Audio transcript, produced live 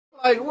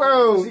Like,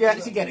 whoa,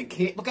 she got a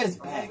kid. Look at his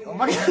back. Oh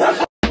my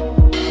god.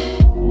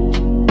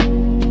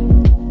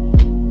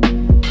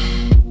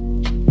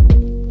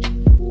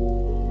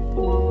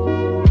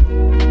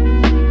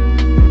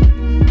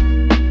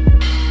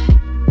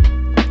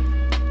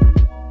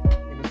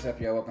 What's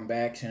up, y'all? Welcome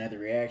back to another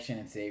reaction.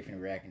 And today we're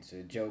reacting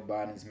to Joe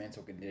Biden's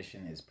mental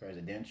condition is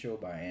presidential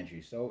by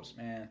Andrew Schulz,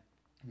 man.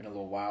 It's been a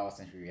little while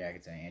since we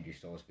reacted to an Andrew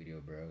Schulz video,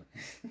 bro.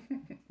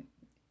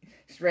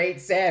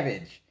 Straight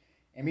savage.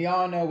 And we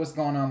all know what's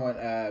going on with,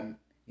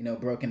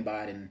 broken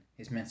Biden,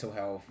 his mental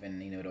health,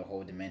 and, the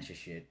whole dementia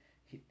shit.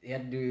 He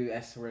had to do, I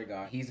swear to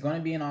God, he's going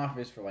to be in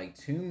office for like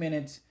 2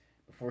 minutes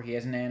before he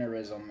has an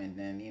aneurysm, and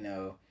then,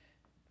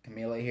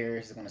 Kamala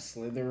Harris is going to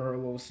slither her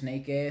little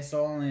snake ass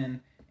all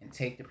in and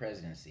take the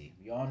presidency.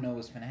 We all know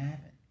what's going to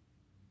happen.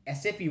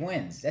 That's if he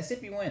wins. That's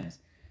if he wins.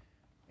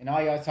 And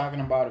all y'all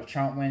talking about if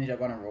Trump wins, y'all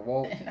going to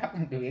revolt. They're not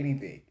going to do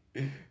anything.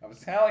 I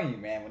was telling you,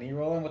 man, when you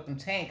roll in with them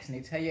tanks and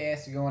they tell your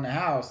ass to go in the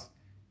house,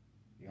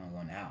 you're going to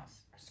go in the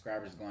house.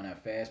 Subscribers going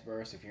up fast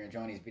burst. If you're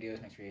enjoying these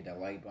videos, make sure you hit that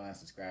like button,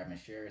 subscribe, and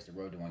share. It's the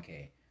road to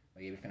 1K.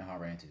 But yeah, we're finna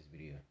hop right into this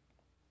video.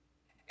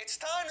 It's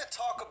time to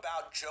talk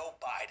about Joe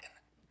Biden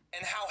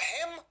and how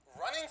him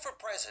running for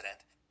president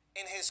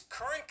in his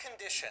current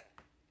condition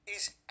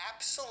is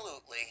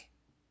absolutely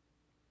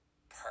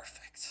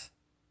perfect.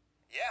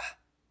 Yeah,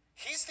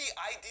 he's the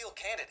ideal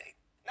candidate,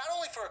 not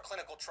only for a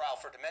clinical trial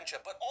for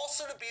dementia, but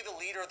also to be the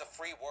leader of the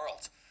free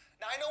world.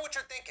 Now, I know what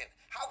you're thinking.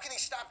 How can he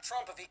stop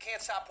Trump if he can't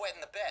stop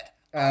wetting the bed?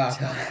 I'll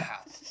tell you how.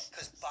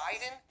 Because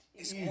Biden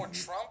is more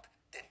Trump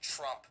than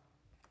Trump.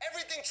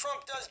 Everything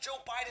Trump does,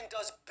 Joe Biden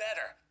does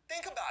better.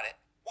 Think about it.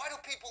 Why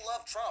do people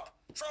love Trump?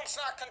 Trump's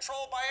not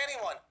controlled by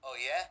anyone. Oh,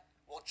 yeah?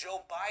 Well,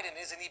 Joe Biden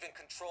isn't even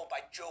controlled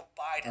by Joe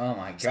Biden. Oh,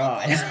 my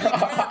God. Trump wants to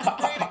make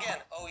America great again.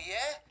 Oh,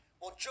 yeah?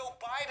 Well, Joe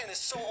Biden is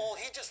so old,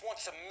 he just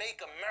wants to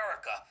make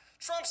America.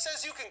 Trump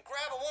says you can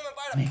grab a woman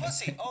by the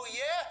pussy. Oh,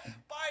 yeah?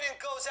 Biden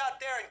goes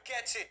out there and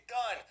gets it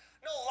done.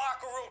 No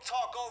locker room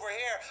talk over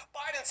here.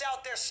 Biden's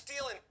out there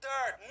stealing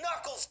third,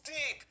 knuckles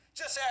deep.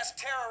 Just ask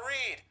Tara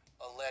Reid.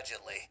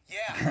 Allegedly.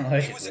 Yeah,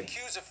 he was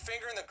accused of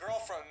fingering the girl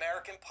from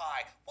American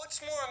Pie. What's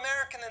more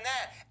American than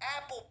that?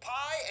 Apple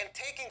pie and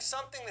taking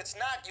something that's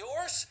not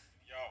yours?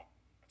 Yo,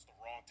 that's the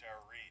wrong Tara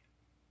Reid.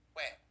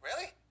 Wait,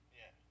 really?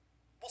 Yeah.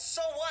 Well,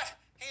 so what?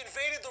 He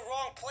invaded the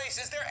wrong place.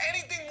 Is there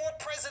anything more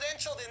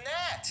presidential than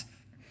that?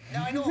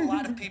 Now, I know a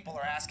lot of people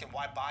are asking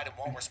why Biden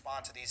won't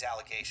respond to these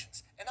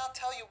allegations. And I'll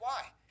tell you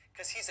why.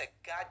 Because he's a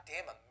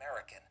goddamn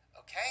American,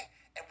 okay?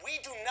 And we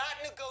do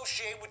not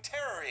negotiate with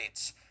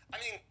terrorists.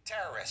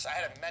 Terrorists. I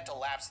had a mental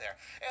lapse there.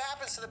 It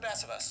happens to the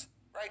best of us.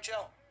 Right,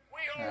 Joe?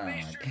 We all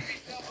these should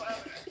be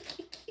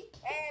self-evident.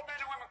 All men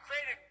and women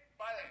created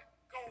by the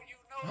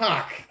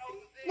Huck,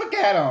 look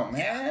at him,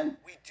 man. Yeah,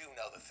 we do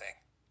know the thing.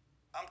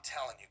 I'm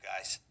telling you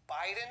guys,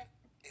 Biden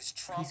is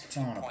Trump He's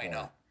 2.0.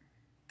 apart.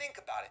 Think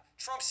about it.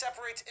 Trump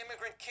separates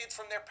immigrant kids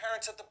from their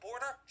parents at the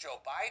border.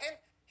 Joe Biden,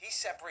 he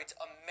separates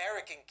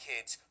American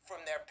kids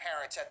from their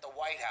parents at the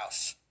White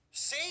House.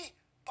 See?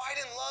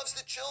 Biden loves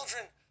the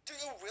children. Do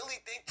you really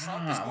think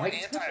Trump is more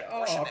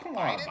anti-abortion than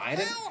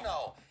Biden? Hell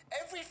no.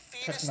 Every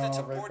fetus that's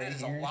aborted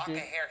is a lock of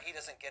hair he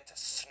doesn't get to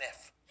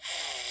sniff.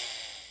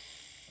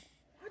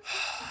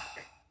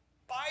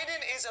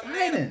 Biden is a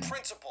man of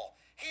principle.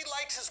 He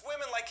likes his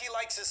women like he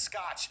likes his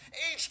scotch.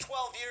 Aged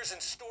 12 years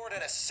and stored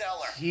in a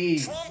cellar.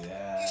 Jesus. Trump,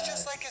 he's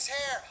just like his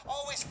hair,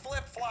 always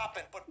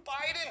flip-flopping. But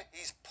Biden,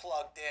 he's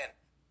plugged in.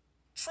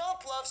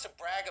 Trump loves to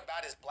brag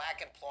about his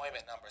black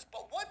employment numbers.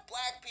 But what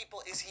black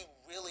people is he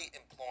really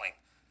employing?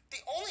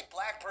 The only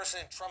black person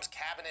in Trump's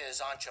cabinet is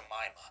Aunt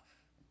Jemima.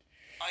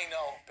 I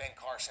know Ben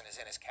Carson is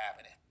in his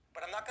cabinet,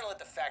 but I'm not going to let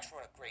the facts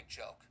ruin a great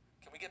joke.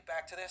 Can we get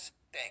back to this?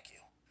 Thank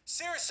you.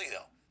 Seriously,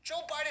 though,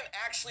 Joe Biden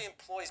actually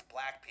employs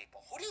black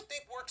people. Who do you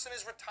think works in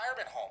his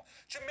retirement home?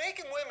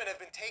 Jamaican women have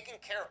been taking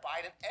care of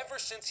Biden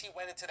ever since he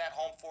went into that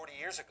home 40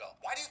 years ago.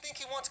 Why do you think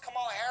he wants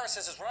Kamala Harris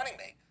as his running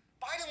mate?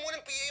 Biden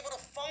wouldn't be able to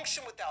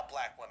function without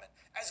black women.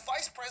 As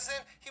vice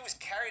president, he was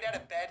carried out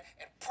of bed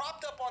and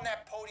propped up on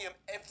that podium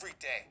every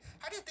day.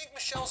 How do you think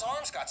Michelle's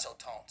arms got so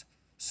toned?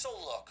 So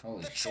look,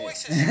 Holy the shit.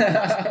 choice is yours.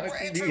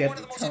 We're entering one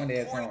of the most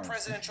important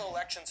presidential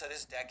elections of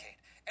this decade,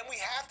 and we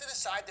have to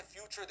decide the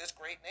future of this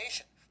great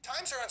nation.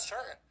 Times are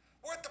uncertain.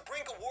 We're at the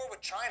brink of war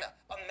with China,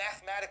 a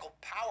mathematical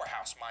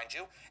powerhouse, mind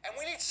you, and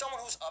we need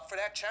someone who's up for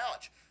that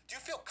challenge. Do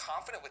you feel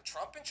confident with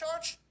Trump in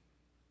charge?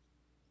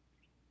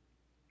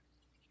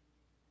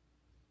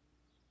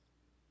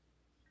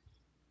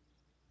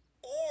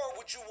 Or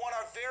would you want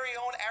our very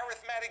own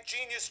arithmetic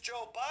genius,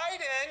 Joe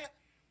Biden?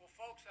 Well,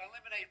 folks,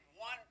 eliminate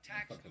one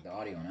tax Fuck with the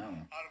audio on that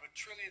one. out of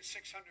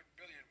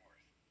 $1,600,000,000,000 worth.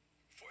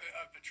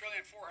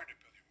 $1,400,000,000,000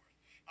 worth.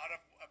 Out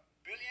of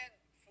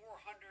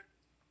 $1,400,000,000,000.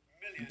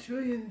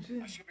 Excuse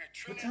me,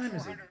 What time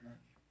is it?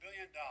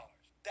 $1,400,000,000,000.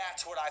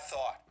 That's what I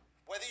thought.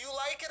 Whether you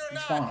like it or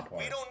He's not,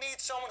 we don't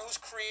need someone who's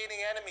creating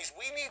enemies.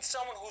 We need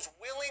someone who's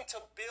willing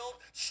to build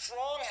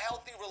strong,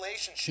 healthy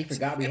relationships. He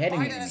forgot we and had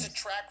Biden enemies. has a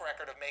track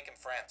record of making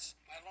friends.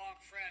 My long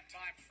friend,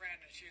 time friend,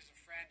 and she's a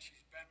friend.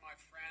 She's been my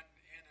friend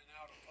in and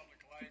out of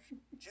public life. wife.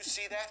 Did you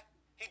see that?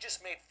 He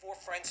just made 4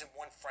 friends and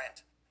 1 friend.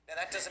 Now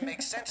that doesn't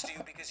make sense to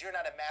you because you're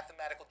not a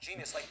mathematical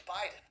genius like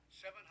Biden.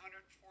 $740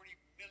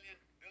 billion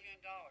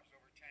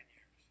over 10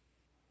 years.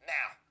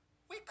 Now,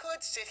 we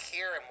could sit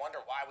here and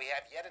wonder why we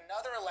have yet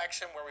another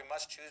election where we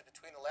must choose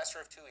between the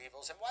lesser of 2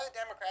 evils and why the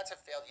Democrats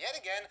have failed yet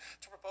again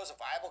to propose a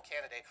viable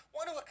candidate,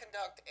 one who would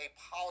conduct a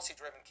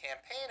policy-driven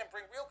campaign and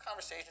bring real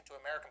conversation to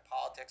American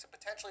politics and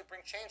potentially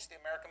bring change to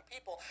the American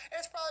people. And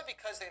it's probably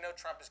because they know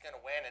Trump is going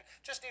to win and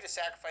just need to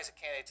sacrifice a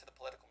candidate to the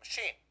political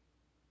machine.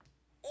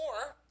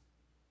 Or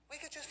we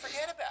could just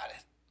forget about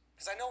it.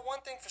 Because I know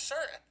one thing for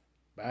certain.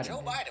 Joe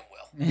Biden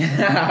will.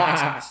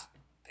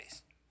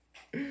 Peace.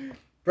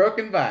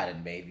 Broken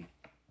Biden, baby.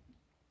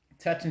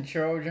 Touching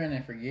children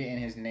and forgetting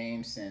his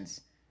name since,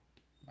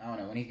 I don't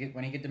know, when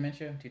he get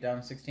dementia?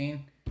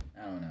 2016?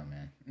 I don't know,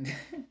 man.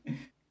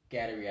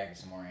 Gotta react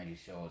to some more Andy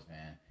Schulz,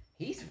 man.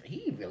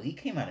 He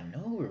came out of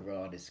nowhere,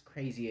 bro. This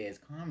crazy ass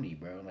comedy,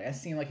 bro. Like I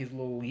seen like his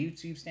little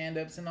YouTube stand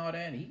ups and all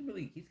that. And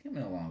he's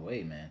coming a long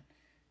way, man.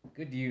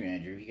 Good to you,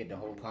 Andrew. He get the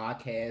whole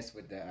podcast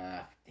with the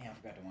damn, I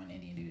forgot the one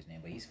Indian dude's name,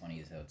 but he's funny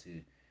as hell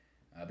too.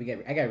 I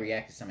gotta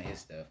react to some of his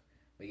stuff.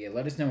 But yeah,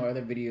 let us know what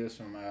other videos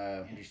from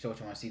Andrew Schulz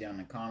you want to see down in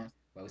the comments.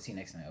 But we'll see you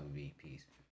next time, LBB. Peace.